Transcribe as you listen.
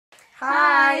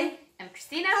Hi! I'm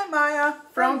Christina. I'm Maya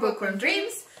from Bookworm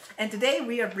Dreams. And today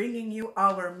we are bringing you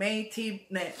our May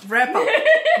wrap-up.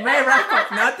 May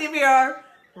wrap-up, not TBR,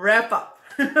 wrap-up.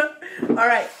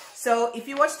 Alright, so if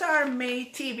you watched our May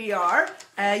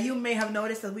TBR, you may have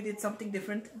noticed that we did something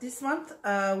different this month.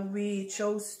 We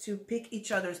chose to pick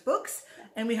each other's books,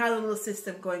 and we had a little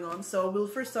system going on. So we'll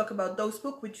first talk about those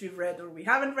books which we've read or we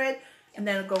haven't read, and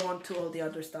then go on to all the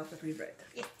other stuff that we've read.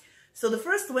 Yeah. So the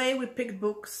first way we picked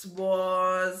books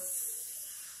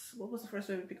was... What was the first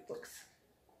way we picked books?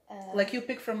 Like you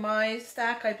pick from my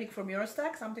stack, I pick from your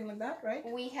stack, something like that, right?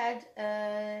 We had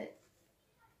a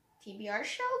TBR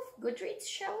shelf, Goodreads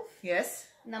shelf. Yes.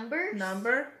 Numbers.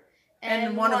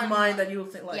 And one of mine that you'll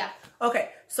think like. Yeah. Okay,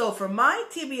 so for my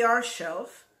TBR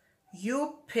shelf,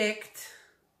 you picked...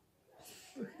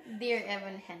 Dear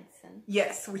Evan Hansen.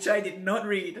 Yes, which I did not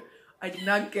read. I did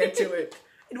not get to it.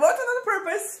 It wasn't on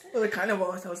purpose. Well, it kind of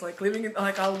was. I was like living it,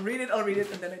 like I'll read it,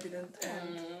 and then I didn't,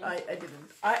 and I didn't.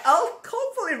 I'll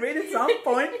hopefully read it some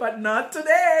point, but not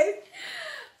today.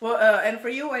 Well, and for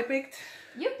you, I picked...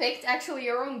 You picked actually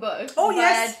your own book. Oh,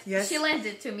 yes, yes. She lent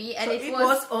it to me, and So it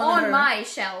was on my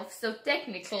shelf, so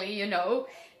technically, you know,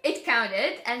 it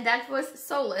counted, and that was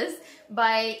Solace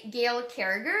by Gail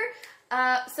Carriger.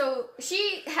 So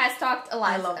she has talked a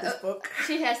lot. I love this book.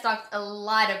 She has talked a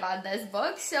lot about this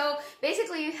book. So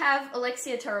basically you have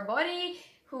Alexia Tarabotti,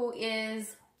 who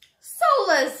is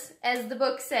soulless, as the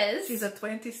book says. She's a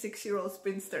 26-year-old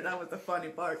spinster. That was the funny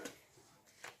part.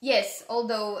 Yes,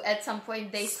 although at some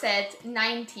point they said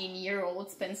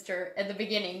 19-year-old spinster at the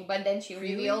beginning, but then she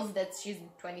reveals that she's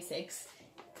 26.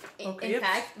 Okay, in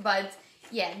fact, but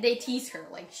yeah, they tease her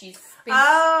like she's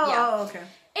okay.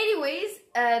 Anyways,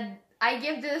 I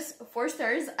give this 4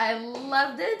 stars. I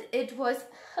loved it. It was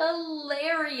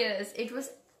hilarious. It was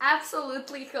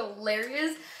absolutely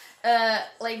hilarious.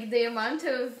 Like the amount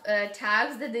of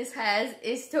tabs that this has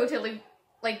is totally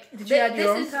like. Did you add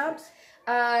your own tabs?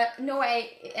 No,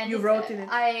 you wrote it.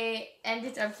 I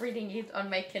ended up reading it on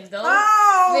my Kindle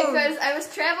because I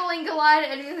was traveling a lot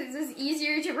and it was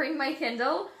easier to bring my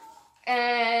Kindle.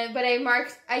 But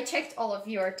I checked all of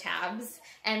your tabs,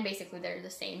 and basically they're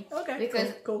the same. Okay.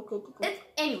 Because cool.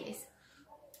 Anyways,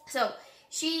 so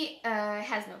she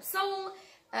has no soul,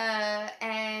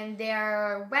 and there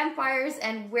are vampires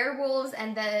and werewolves,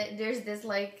 and there's this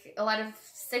like a lot of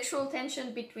sexual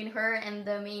tension between her and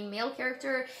the main male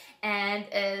character, and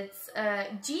it's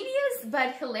genius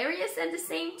but hilarious at the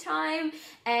same time,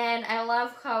 and I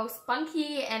love how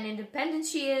spunky and independent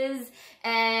she is,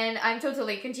 and I'm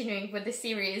totally continuing with the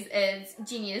series. It's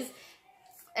genius.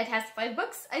 It has 5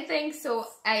 books, I think, so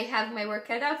I have my work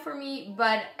cut out for me,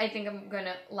 but I think I'm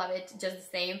gonna love it just the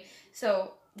same.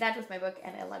 So that was my book,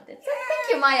 and I loved it. So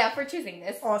thank you, Maya, for choosing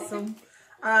this. Awesome.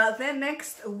 Then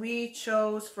next we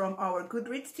chose from our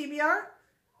Goodreads TBR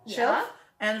shelf.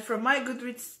 And from my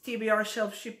Goodreads TBR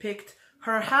shelf, she picked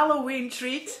Her Halloween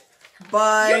Treat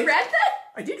by... You read that?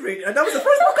 I did read it. That was the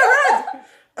first book I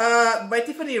read! By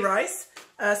Tiffany Rice.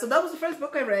 So that was the first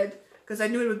book I read, because I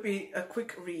knew it would be a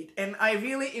quick read. And I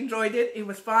really enjoyed it. It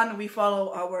was fun. We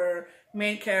follow our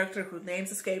main character, whose name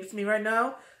escapes me right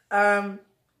now.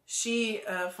 She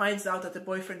finds out that the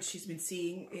boyfriend she's been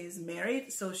seeing is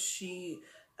married, so she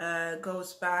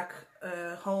goes back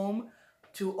home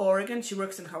to Oregon. She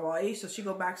works in Hawaii, so she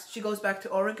goes back to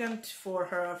Oregon for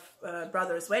her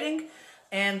brother's wedding,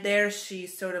 and there she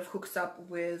sort of hooks up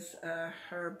with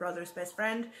her brother's best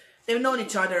friend. They've known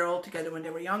each other all together when they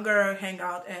were younger, hang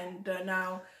out, and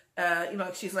now you know,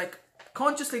 she's like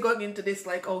consciously going into this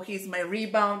like, oh, he's my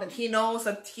rebound, and he knows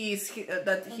that he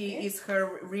is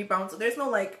her rebound, so there's no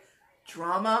like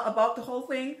drama about the whole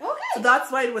thing. So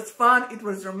that's why it was fun. It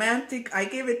was romantic. I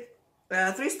gave it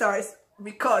 3 stars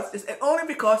only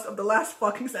because of the last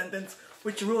fucking sentence,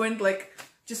 which ruined, like,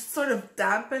 just sort of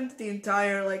dampened the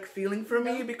entire like feeling for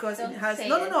me, because it has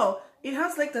it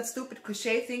has like that stupid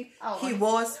cliche thing. He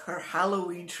was her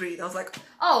Halloween treat. I was like,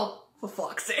 oh, for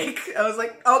fuck's sake. I was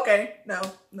like, okay, no.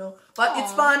 But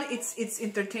it's fun, it's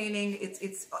entertaining,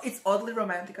 it's oddly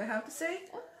romantic, I have to say.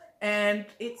 And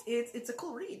it's a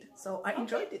cool read. So I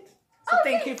enjoyed it. So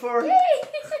thank you for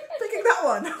picking that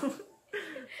one.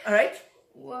 Alright.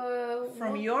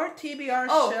 From your TBR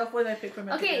shelf, what did I pick from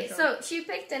your TBR shelf? So she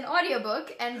picked an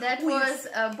audiobook, and that was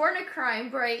Born a Crime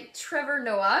by Trevor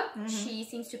Noah. She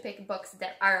seems to pick books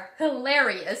that are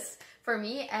hilarious for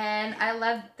me, and I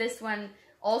loved this one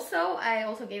also. I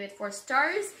also gave it 4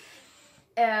 stars.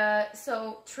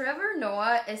 So Trevor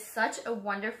Noah is such a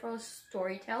wonderful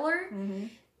storyteller.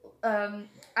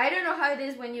 I don't know how it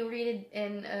is when you read it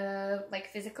in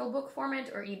like physical book format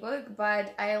or ebook,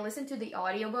 but I listened to the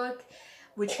audiobook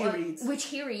which he reads. Which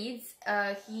he reads.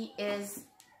 He is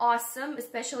awesome,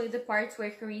 especially the parts where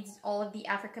he reads all of the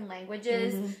African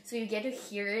languages, so you get to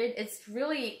hear it. It's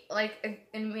really like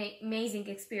an amazing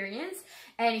experience,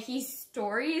 and his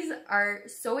stories are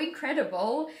so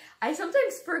incredible. I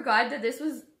sometimes forgot that this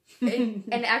was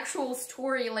an actual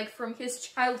story, like from his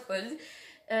childhood.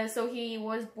 So he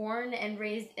was born and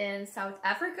raised in South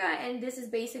Africa, and this is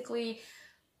basically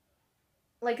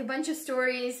like a bunch of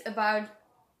stories about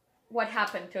what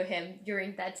happened to him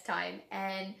during that time.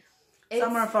 And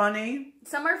some are funny.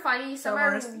 Some are funny. Some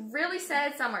are really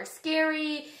sad. Some are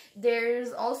scary.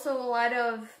 There's also a lot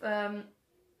of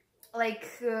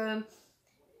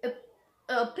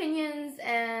opinions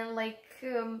and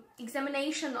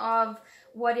examination of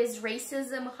what is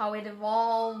racism, how it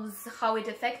evolves, how it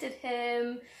affected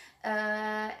him,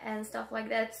 and stuff like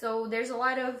that. So there's a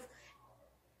lot of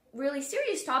really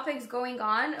serious topics going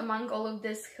on among all of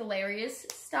this hilarious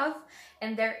stuff.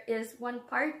 And there is one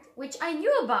part which I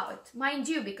knew about, mind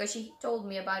you, because she told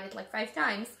me about it like 5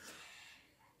 times.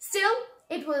 Still,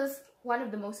 it was one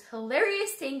of the most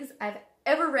hilarious things I've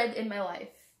ever read in my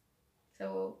life.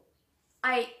 So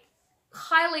I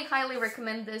highly, highly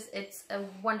recommend this. It's a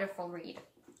wonderful read.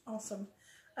 Awesome.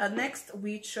 Next,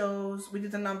 we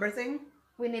did the number thing.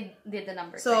 We did the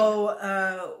number thing. So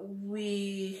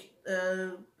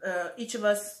each of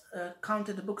us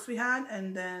counted the books we had,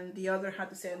 and then the other had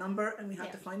to say a number, and we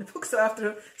had to find the book. So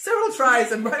after several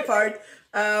tries on my part,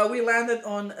 we landed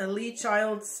on Lee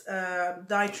Child's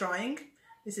Die Trying.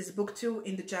 This is book 2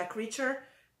 in the Jack Reacher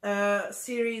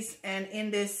series, and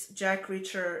in this, Jack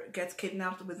Reacher gets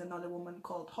kidnapped with another woman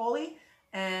called Holly,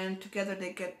 and together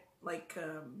they get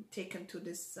taken to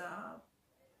this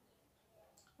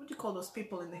what do you call those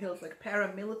people in the hills, like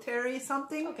paramilitary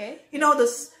something? Okay. You know,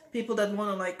 those people that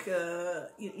want to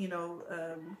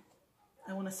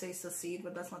I want to say secede,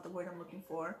 but that's not the word I'm looking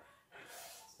for.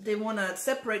 They want to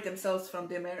separate themselves from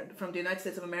the United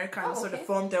States of America and sort of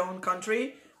form their own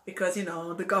country because, you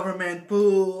know, the government,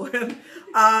 boo. It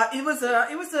was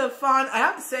a fun. I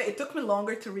have to say, it took me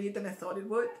longer to read than I thought it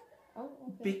would,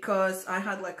 because I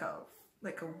had like a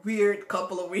weird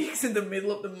couple of weeks in the middle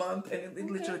of the month, and it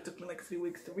literally took me like 3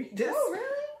 weeks to read this. Oh,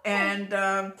 really? And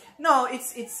no,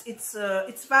 it's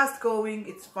fast going.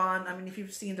 It's fun. I mean, if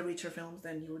you've seen the Reacher films,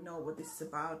 then you would know what this is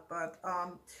about. But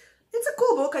it's a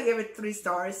cool book. I gave it 3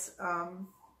 stars,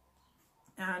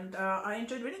 and I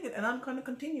enjoyed reading it. And I'm going to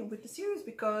continue with the series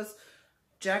because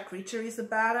Jack Reacher is a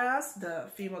badass.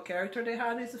 The female character they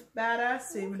had is a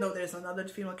badass, even though there's another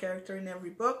female character in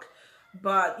every book.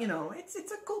 But, you know, it's a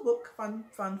cool book. Fun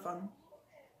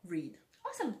read.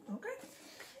 Awesome. Okay.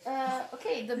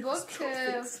 Okay, the book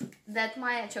that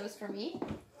Maya chose for me.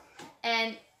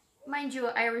 And mind you,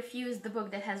 I refused the book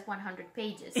that has 100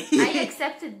 pages. I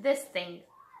accepted this thing,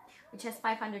 which has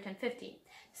 550.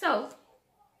 So,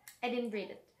 I didn't read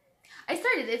it. I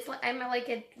started, I'm like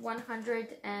at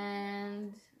 100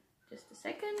 and... just a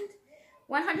second...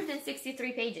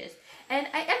 163 pages, and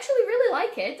I actually really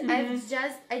like it.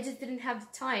 I just didn't have the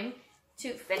time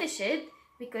to finish it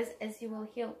because, as you will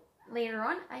hear later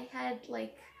on, I had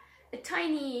like a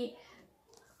tiny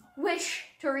wish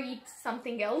to read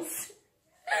something else,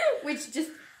 which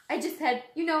I just had,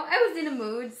 you know, I was in a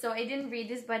mood, so I didn't read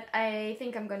this, but I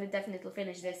think I'm gonna definitely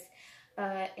finish this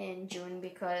in June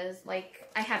because like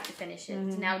I have to finish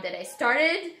it now that I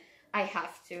started. I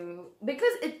have to,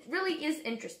 because it really is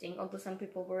interesting, although some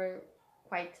people were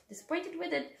quite disappointed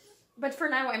with it. But for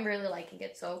now, I'm really liking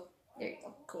it, so there you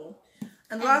go. Cool.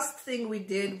 And the last thing we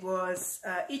did was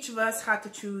each of us had to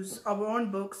choose our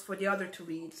own books for the other to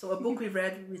read. So a book we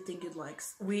read, we think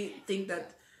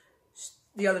that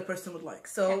the other person would like.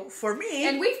 So for me...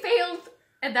 And we failed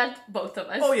at that, both of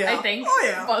us, I think. Oh,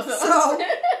 yeah. Both of us. So,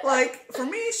 like, for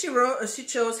me, she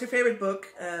chose her favorite book,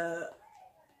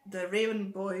 The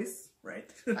Raven Boys,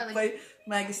 right? By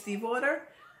Maggie Stiefvater.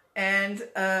 And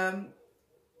at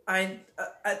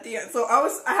the end, so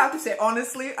I have to say,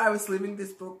 honestly, I was leaving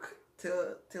this book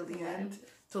till the end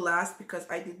to last because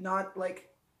I did not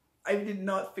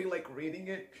feel like reading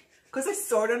it because I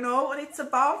sort of know what it's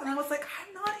about, and I was like,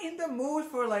 I'm not in the mood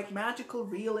for like magical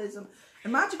realism,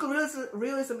 and magical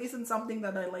realism isn't something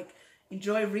that I like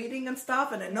enjoy reading and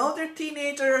stuff, and I know they're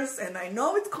teenagers, and I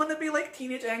know it's gonna be like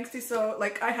teenage angsty, so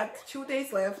like I had 2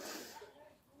 days left,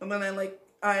 and then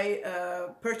I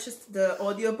purchased the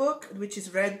audiobook, which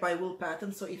is read by Will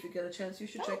Patton, so if you get a chance, you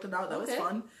should check it out. That was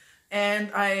fun. And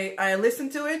I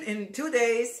listened to it in 2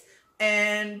 days,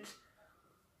 and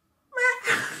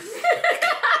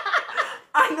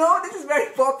I know this is very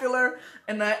popular,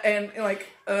 and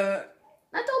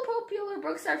Not all popular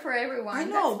books are for everyone. I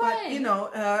know, That's but fine. you know,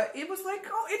 it was like,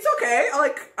 oh, it's okay.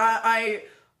 Like I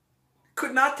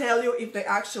could not tell you if they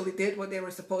actually did what they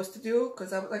were supposed to do,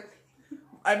 because I was like,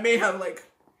 I may have like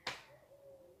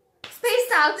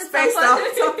Spaced out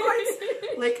at some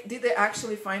point. Like, did they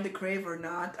actually find the grave or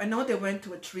not? I know they went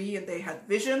to a tree and they had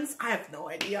visions. I have no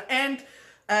idea. And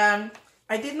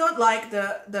I did not like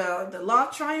the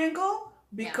love triangle,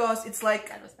 because it's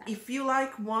like, if you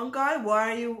like one guy,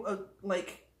 why are you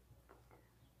like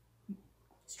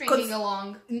stringing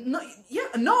along? No,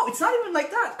 no, it's not even like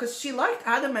that, because she liked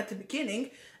Adam at the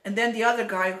beginning, and then the other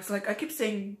guy was like, I keep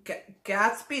saying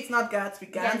Gatsby. It's not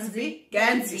Gatsby.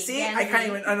 Gansby. See, I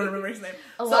don't remember his name.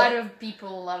 A lot of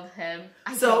people love him.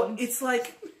 I don't. It's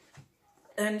like,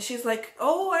 and she's like,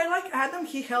 oh, I like Adam.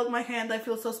 He held my hand. I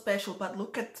feel so special. But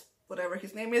look at whatever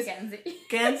his name is.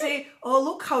 Gansby. Oh,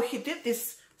 look how he did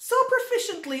this so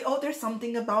proficiently. Oh, there's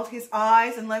something about his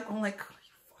eyes. And like, I'm like, are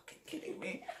you fucking kidding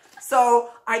me?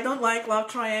 So I don't like love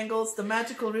triangles. The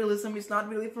magical realism is not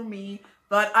really for me.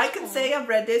 But I can say I've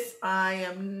read this. I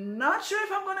am not sure if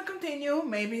I'm going to continue.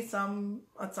 Maybe at some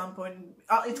point.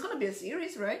 It's going to be a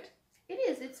series, right? It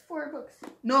is. It's 4 books.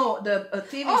 No, a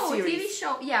TV series. Oh, a TV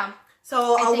show. Yeah.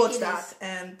 So I'll watch that,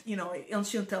 and you know,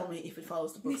 she'll tell me if it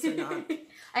follows the books or not.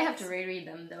 I have to reread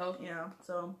them though. Yeah.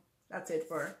 So that's it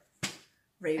for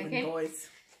Raven Boys.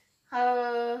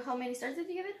 How many stars did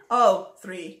you give it? Oh,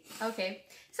 3. Okay.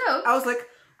 So I was like,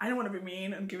 I don't want to be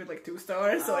mean and give it like 2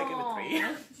 stars, so I give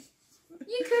it 3.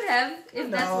 You could have,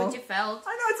 if that's what you felt.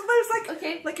 I know, it's like,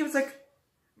 okay. Like it was like.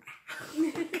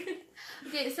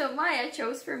 Okay, so Maya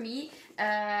chose for me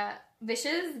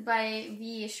Wishes by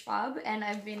V. Schwab, and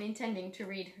I've been intending to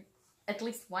read at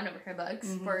least one of her books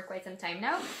for quite some time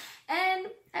now. And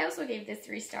I also gave this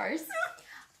 3 stars.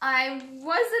 I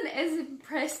wasn't as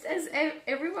impressed as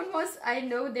everyone was. I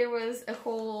know there was a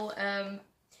whole,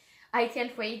 I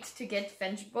can't wait to get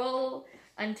Fenchbull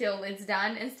until it's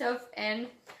done and stuff, and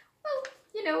well,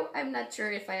 you know, I'm not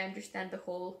sure if I understand the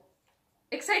whole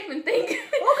excitement thing. Okay.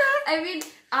 I mean,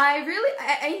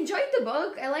 I enjoyed the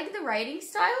book. I like the writing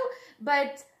style,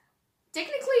 but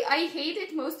technically I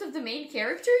hated most of the main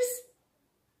characters.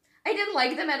 I didn't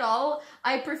like them at all.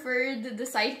 I preferred the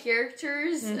side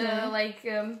characters, like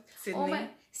Sydney.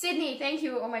 Sydney, thank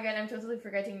you. Oh my god, I'm totally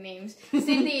forgetting names.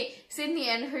 Sydney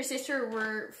and her sister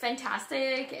were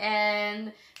fantastic,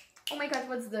 and oh my god,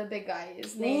 what's the big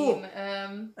guy's name?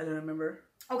 I don't remember.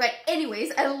 Okay,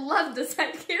 anyways, I love the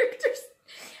side characters.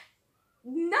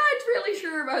 Not really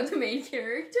sure about the main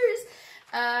characters.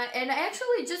 And I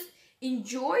actually just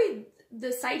enjoyed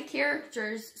the side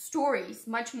characters' stories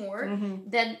much more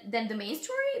than the main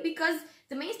story, because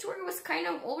the main story was kind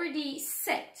of already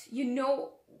set. You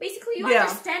know, basically you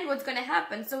understand what's gonna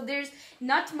happen, so there's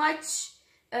not much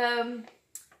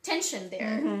tension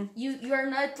there. You are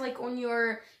not like on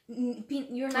your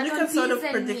you're not on pins sort of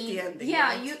and predict the ending. Yeah,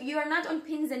 right? you are not on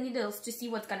pins and needles to see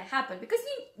what's gonna happen, because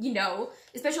you know,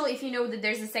 especially if you know that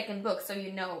there's a second book, so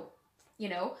you know.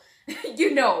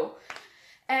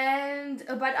 And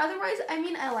but otherwise, I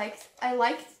mean, I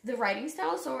liked the writing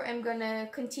style, so I'm gonna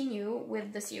continue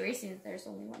with the series since there's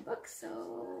only 1 book.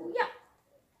 So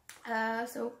yeah,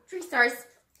 so 3 stars.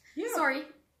 Yeah. Sorry.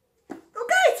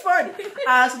 Okay, it's fine.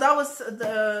 So that was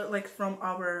the from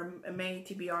our main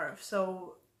TBR.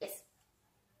 So yes,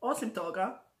 awesome,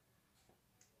 Tolga.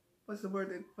 What's the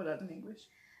word for that in English?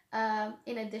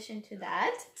 In addition to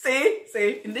that, see.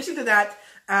 In addition to that,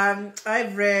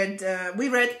 I've read. We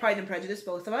read Pride and Prejudice,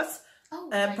 both of us. Oh,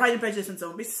 Pride and Prejudice and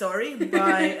Zombies. Sorry,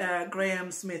 by Graham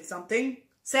Smith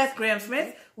Seth Graham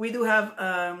Smith. We do have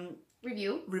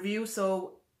review.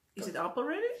 So is it up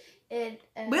already? It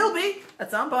will be at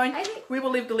some point. I think we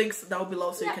will leave the links down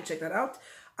below so you can check that out.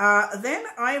 Then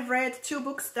I've read 2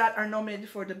 books that are nominated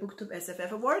for the BookTube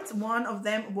SFF Awards. One of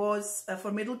them was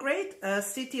for middle grade,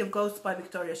 City of Ghosts by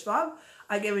Victoria Schwab.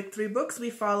 I gave it 3 books. We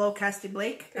follow Cassidy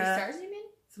Blake. 3 stars, you mean?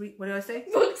 3, what did I say?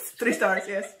 Books. 3 stars,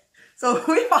 yes. So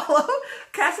we follow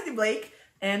Cassidy Blake,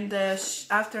 and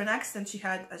after an accident she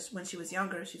had when she was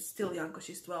younger, she's still young because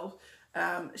she's 12,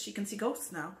 she can see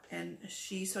ghosts now, and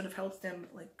she sort of helps them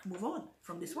move on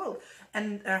from this world.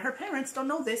 And her parents don't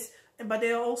know this, but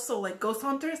they are also ghost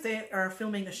hunters. They are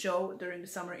filming a show during the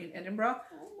summer in Edinburgh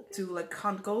to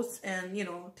hunt ghosts, and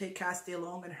take Cassidy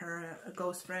along and her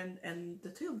ghost friend, and the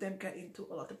 2 of them get into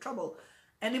a lot of trouble.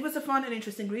 And it was a fun and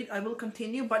interesting read. I will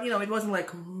continue, but it wasn't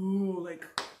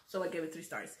so I gave it 3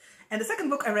 stars. And the second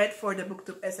book I read for the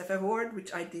BookTube SFF Award,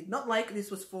 which I did not like,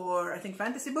 this was for, I think,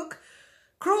 fantasy book,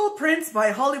 Cruel Prince by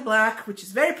Holly Black, which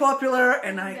is very popular,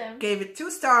 and I gave it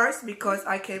 2 stars because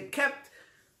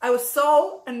I was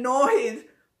so annoyed,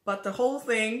 but the whole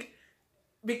thing,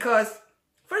 because,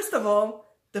 first of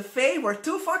all, the Fae were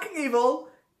too fucking evil.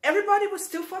 Everybody was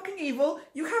too fucking evil.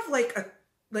 You have like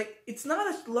it's not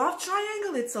a love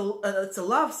triangle. It's a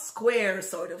love square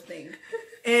sort of thing,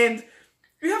 and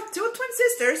you have two twin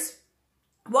sisters.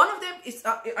 One of them is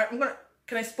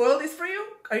Can I spoil this for you?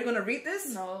 Are you gonna read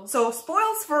this? No. So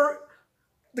spoils for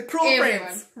the cruel Everyone.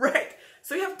 prince, right?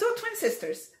 So you have two twin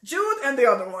sisters, Jude and the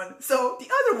other one. So the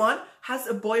other one has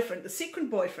a boyfriend, a secret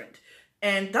boyfriend,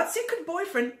 and that secret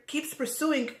boyfriend keeps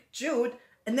pursuing Jude,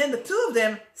 and then the two of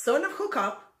them sort of hook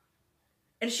up.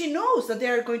 And she knows that they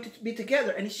are going to be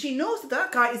together, and she knows that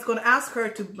that guy is going to ask her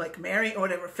to like marry or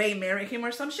whatever, Faye marry him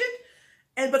or some shit.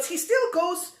 But he still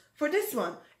goes for this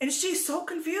one, and she's so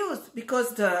confused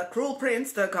because the cruel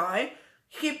prince, the guy,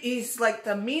 he is like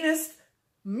the meanest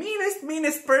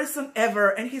person ever,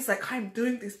 and he's like, I'm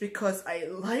doing this because I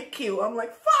like you. I'm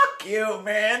like, fuck you,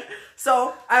 man.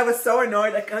 So I was so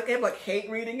annoyed. Like I kept like hate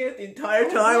reading it the entire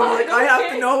time. I'm like, I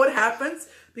have to know what happens.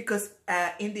 Because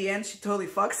in the end, she totally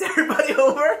fucks everybody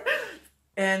over,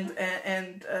 and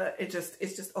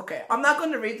it's just okay. I'm not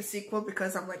going to read the sequel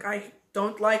because I'm like, I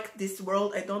don't like this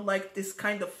world. I don't like this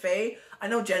kind of Fae. I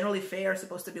know generally Fae are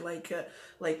supposed to be like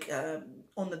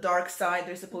on the dark side.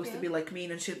 They're supposed to be like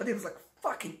mean and shit, but it was like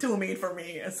fucking too mean for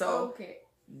me. And so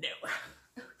no.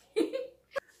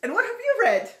 And what have you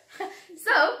read?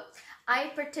 So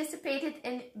I participated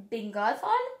in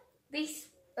Bingathon this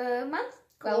month.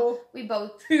 Well, Cool. we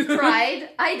both tried.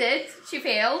 I did. She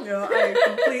failed. Yeah, I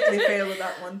completely failed with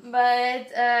that one.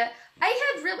 But I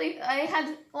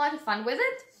had a lot of fun with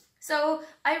it. So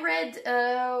I read,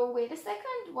 wait a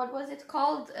second, what was it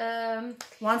called?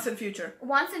 Once and Future.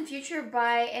 Once and Future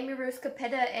by Amy Rose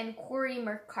Capetta and Corey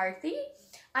McCarthy.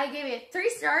 I gave it 3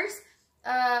 stars.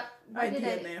 I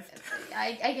DNF'd.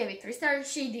 I gave it 3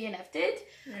 stars. She DNF'd it.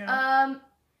 Yeah.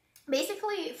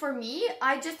 Basically, for me,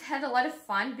 I just had a lot of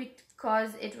fun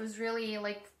because it was really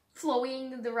like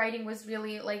flowing. The writing was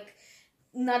really like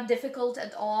not difficult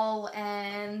at all,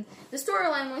 and the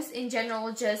storyline was in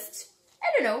general just, I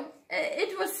don't know,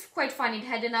 it was quite fun. It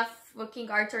had enough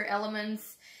King Arthur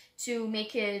elements to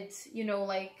make it, you know,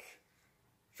 like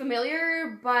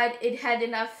familiar, but it had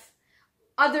enough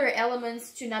other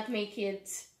elements to not make it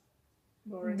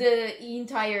Boring. the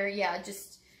entire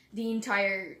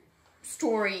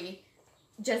story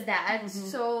just that.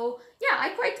 So yeah, I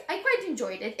quite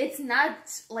enjoyed it. It's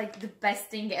not like the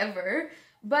best thing ever,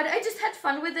 but I just had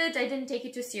fun with it. I didn't take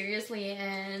it too seriously,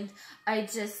 and I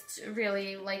just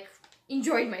really like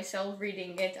enjoyed myself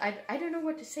reading it. I don't know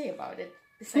what to say about it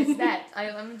besides that.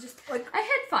 I'm just like, I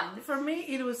had fun. For me,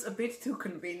 it was a bit too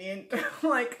convenient.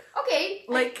 Like, okay,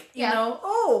 you know,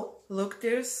 oh, look,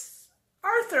 there's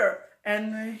Arthur.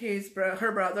 And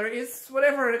her brother is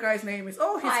whatever the guy's name is.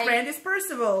 Oh, his friend is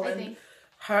Percival, and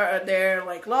their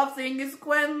like love thing is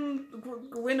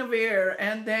Guinevere,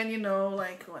 and then you know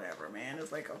like whatever, man.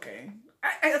 It's like okay,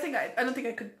 I don't think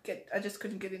I could get. I just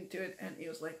couldn't get into it, and it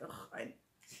was like, oh, I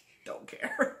don't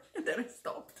care, and then I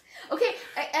stopped. Okay,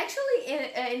 actually,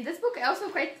 in this book, I also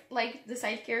quite like the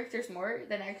side characters more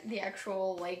than the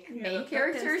actual like main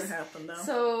characters. That tends to happen, though.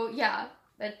 So yeah,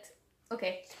 but.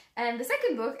 Okay, and the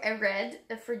second book I read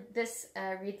for this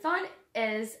readathon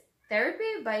is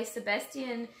Therapy by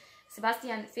Sebastian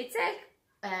Fitzek,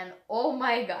 and oh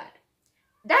my god,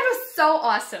 that was so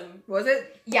awesome. Was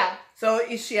it? Yeah. So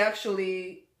is she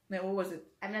actually? No, what was it?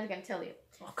 I'm not gonna tell you.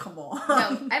 Oh come on.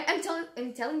 No,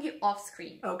 I'm telling you off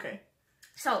screen. Okay.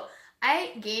 So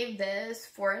I gave this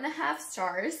 4.5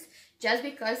 stars just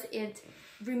because it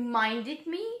reminded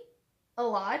me a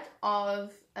lot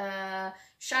of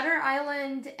Shutter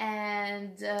Island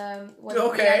and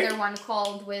what's the other one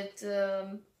called with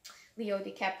Leo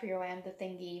DiCaprio and the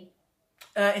thingy?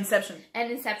 Inception. And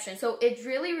Inception. So it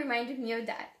really reminded me of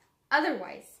that.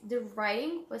 Otherwise, the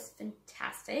writing was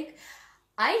fantastic.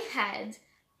 I had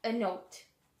a note,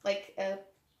 like a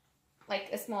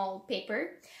small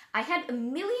paper. I had a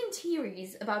million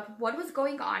theories about what was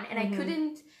going on, and I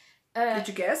couldn't. Did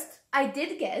you guess? I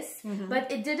did guess,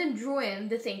 but it didn't ruin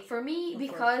the thing for me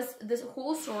because this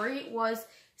whole story was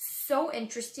so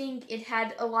interesting. It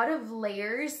had a lot of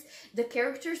layers. The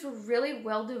characters were really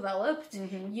well developed.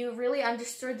 You really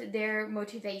understood their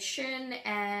motivation,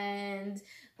 and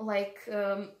like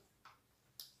I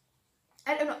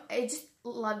don't know, I just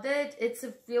loved it. It's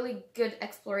a really good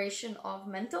exploration of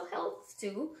mental health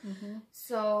too.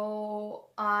 So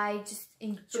I just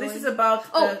enjoyed. So this is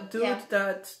about the dude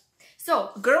that.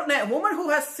 So woman who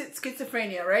has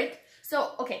schizophrenia, right?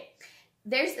 So okay,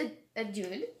 there's a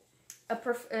dude,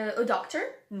 a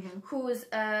doctor, whose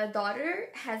daughter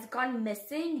has gone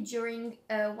missing during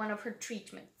one of her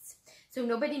treatments. So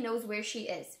nobody knows where she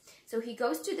is. So he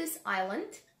goes to this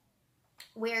island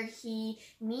where he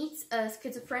meets a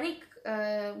schizophrenic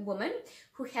woman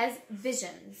who has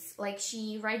visions. Like,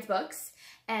 she writes books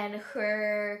and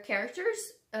her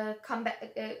characters come back,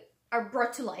 are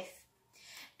brought to life.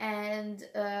 And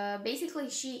basically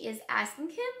she is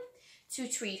asking him to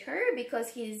treat her because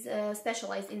he's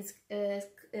specialized in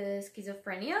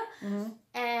schizophrenia.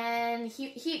 And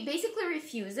he basically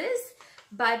refuses,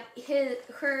 but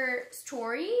her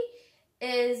story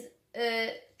is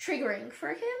triggering for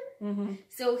him.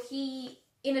 So he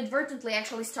inadvertently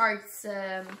actually starts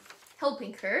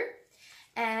helping her,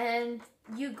 and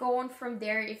you go on from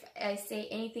there. If I say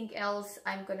anything else,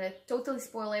 I'm gonna totally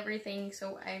spoil everything,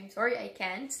 so I'm sorry I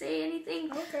can't say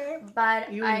anything. Okay. But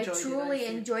I truly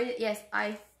enjoyed it. Yes,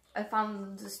 I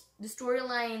found the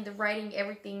storyline, the writing,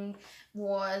 everything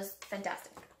was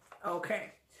fantastic.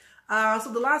 Okay. So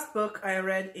the last book I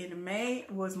read in May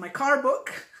was my car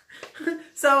book.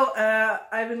 So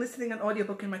I've been listening to an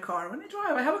audiobook in my car when I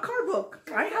drive. I have a car book.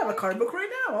 I have a car book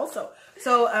right now also.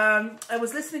 So I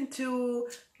was listening to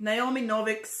Naomi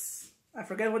Novik's, I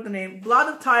forget what the name, Blood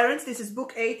of Tyrants. This is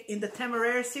book 8 in the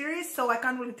Temeraire series, so I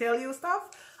can't really tell you stuff.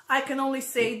 I can only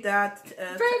say that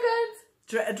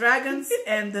dragons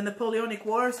and the Napoleonic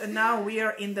Wars, and now we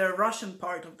are in the Russian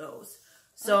part of those.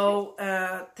 So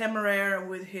Temeraire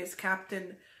with his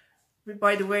captain.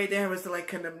 By the way, there was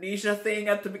like an amnesia thing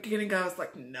at the beginning. I was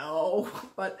like, no,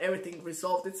 but everything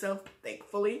resolved itself,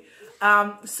 thankfully.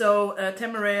 So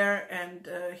Temeraire and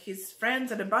his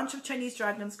friends and a bunch of Chinese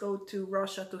dragons go to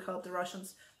Russia to help the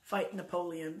Russians fight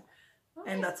Napoleon.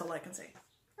 Okay. And that's all I can say.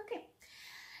 Okay.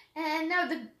 And now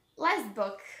the last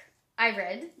book I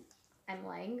read, I'm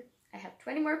lying, I have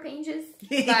 20 more pages,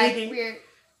 but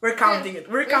we're counting it.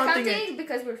 We're counting it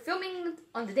because we're filming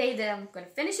on the day that I'm going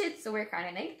to finish it, so we're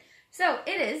counting it. So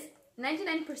it is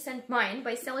 99% Mine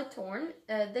by Sally Thorne.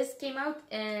 This came out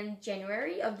in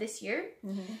January of this year.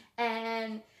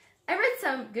 And I read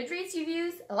some Goodreads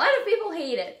reviews. A lot of people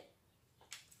hate it.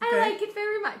 Okay. I like it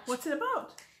very much. What's it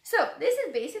about? So this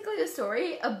is basically a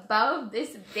story about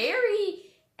this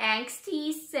very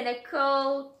angsty,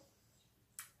 cynical,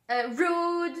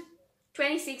 rude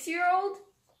 26-year-old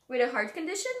with a heart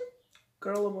condition.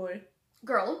 Girl or boy?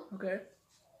 Girl. Okay.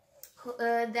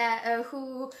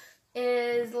 Who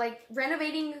is like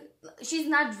renovating. She's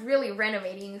not really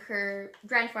renovating her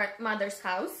grandmother's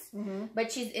house,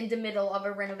 but she's in the middle of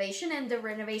a renovation, and the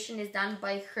renovation is done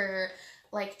by her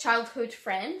like childhood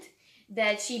friend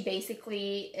that she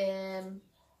basically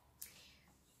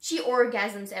she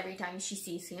orgasms every time she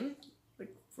sees him.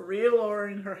 Like for real or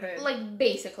in her head? Like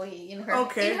basically in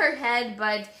her head,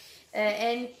 but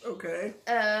and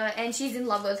she's in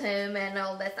love with him and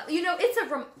all that stuff. You know, it's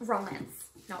a romance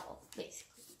novel basically.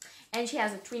 And she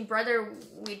has a twin brother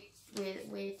with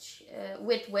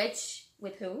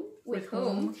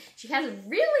whom she has a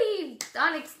really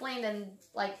unexplained and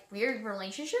like weird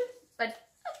relationship. But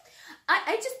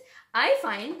I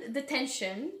find the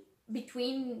tension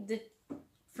between the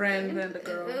friend and the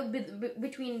girl,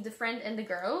 between the friend and the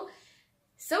girl,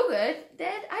 so good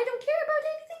that I don't care about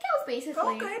anything else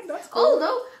basically. Okay, that's cool.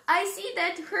 Although I see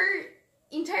that her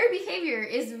entire behavior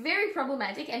is very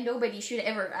problematic and nobody should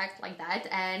ever act like that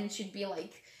and should be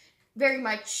like very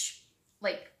much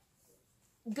like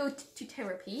go to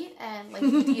therapy and like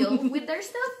deal with their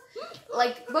stuff,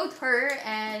 like both her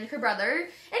and her brother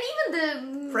and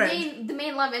even the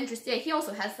main love interest. Yeah, he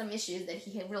also has some issues that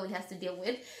he really has to deal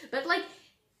with, but like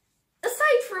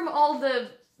aside from all the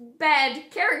bad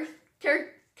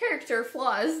character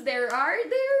flaws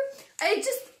I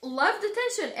just love the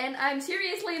tension, and I'm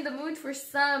seriously in the mood for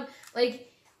some,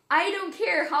 like, I don't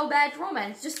care how bad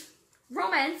romance, just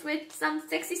romance with some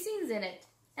sexy scenes in it,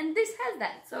 and this has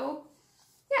that. So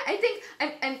yeah, I think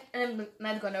I'm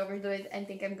not gonna overdo it. I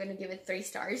think I'm gonna give it 3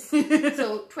 stars.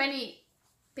 So 20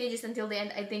 pages until the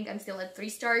end, I think I'm still at 3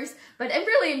 stars, but I'm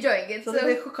really enjoying it. So did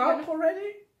they hook up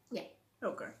already? Yeah.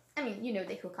 Okay. I mean, you know,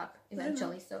 they hook up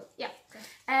eventually, so yeah.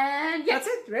 And yeah. That's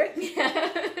it, right? Yeah.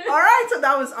 Alright, so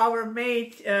that was our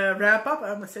May wrap up. I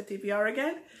almost said TBR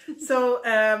again. So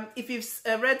if you've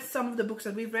read some of the books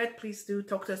that we've read, please do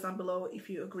talk to us down below if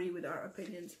you agree with our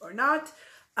opinions or not.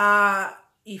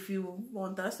 If you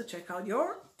want us to check out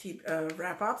your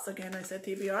wrap-ups, again I said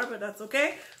TBR, but that's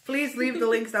okay. Please leave the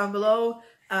links down below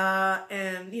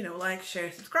and, you know, like,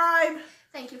 share, subscribe.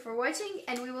 Thank you for watching,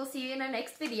 and we will see you in our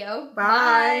next video.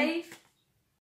 Bye. Bye.